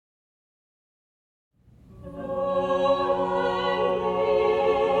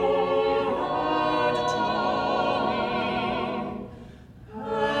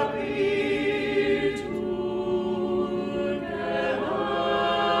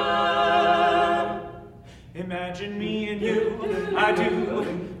I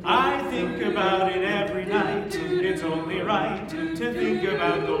do. I think about it every night. It's only right to think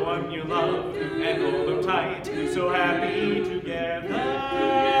about the one you love and hold them tight. So happy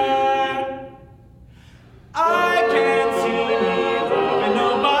together.